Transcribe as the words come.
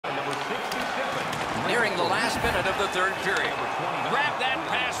last minute of the third period. Grab that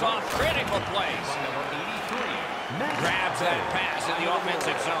pass off critical place. Grabs that pass in the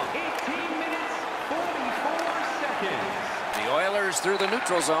offensive zone. 18 minutes, 44 seconds. The Oilers through the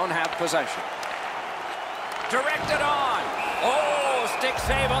neutral zone have possession. Directed on. Oh, stick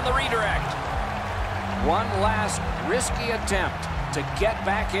save on the redirect. One last risky attempt to get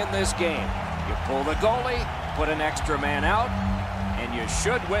back in this game. You pull the goalie, put an extra man out, and you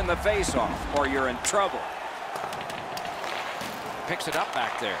should win the faceoff or you're in trouble. Picks it up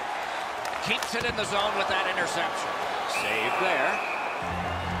back there. Keeps it in the zone with that interception. Save there.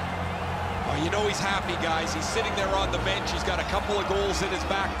 Oh, you know he's happy, guys. He's sitting there on the bench. He's got a couple of goals in his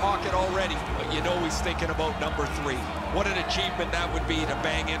back pocket already. But you know he's thinking about number 3. What an achievement that would be to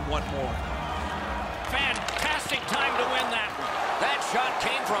bang in one more. Fantastic time to win that one. That shot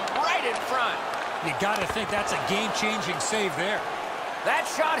came from right in front. You got to think that's a game-changing save there. That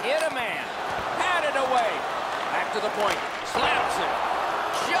shot hit a man. Had it away. Back to the point. Slaps it.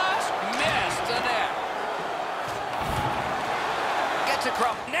 Just missed the net. Gets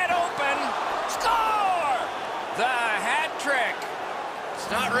across. Net open. Score! The hat trick. It's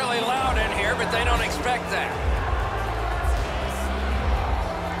not really loud in here, but they don't expect that.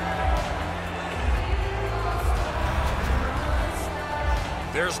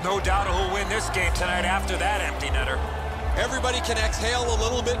 There's no doubt who'll win this game tonight after that empty netter. Everybody can exhale a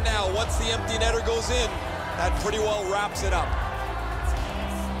little bit now. Once the empty netter goes in, that pretty well wraps it up.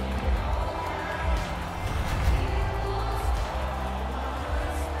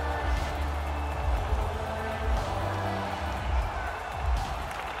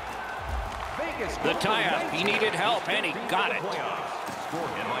 The tie-up. He needed help, and he got it.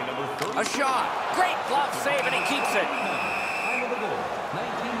 A shot. Great glove save, and he keeps it. Time of the goal,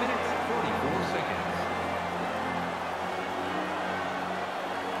 19 minutes, 44 seconds.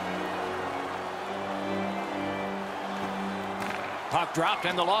 Puck dropped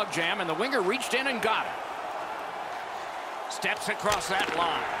in the logjam, and the winger reached in and got it. Steps across that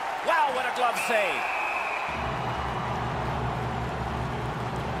line. Wow, what a glove save.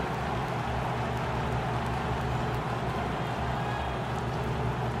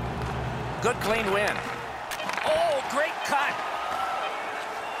 Good clean win. Oh, great cut.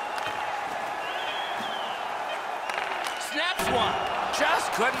 Snaps one.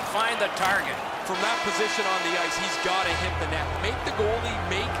 Just couldn't find the target. From that position on the ice, he's got to hit the net. Make the goalie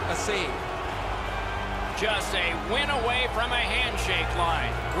make a save. Just a win away from a handshake line.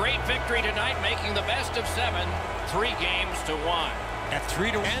 Great victory tonight, making the best of 7, 3 games to 1. At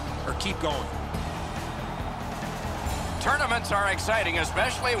 3 to win or keep going? Tournaments are exciting,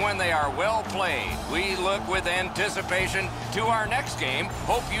 especially when they are well played. We look with anticipation to our next game.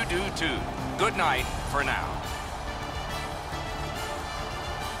 Hope you do too. Good night for now.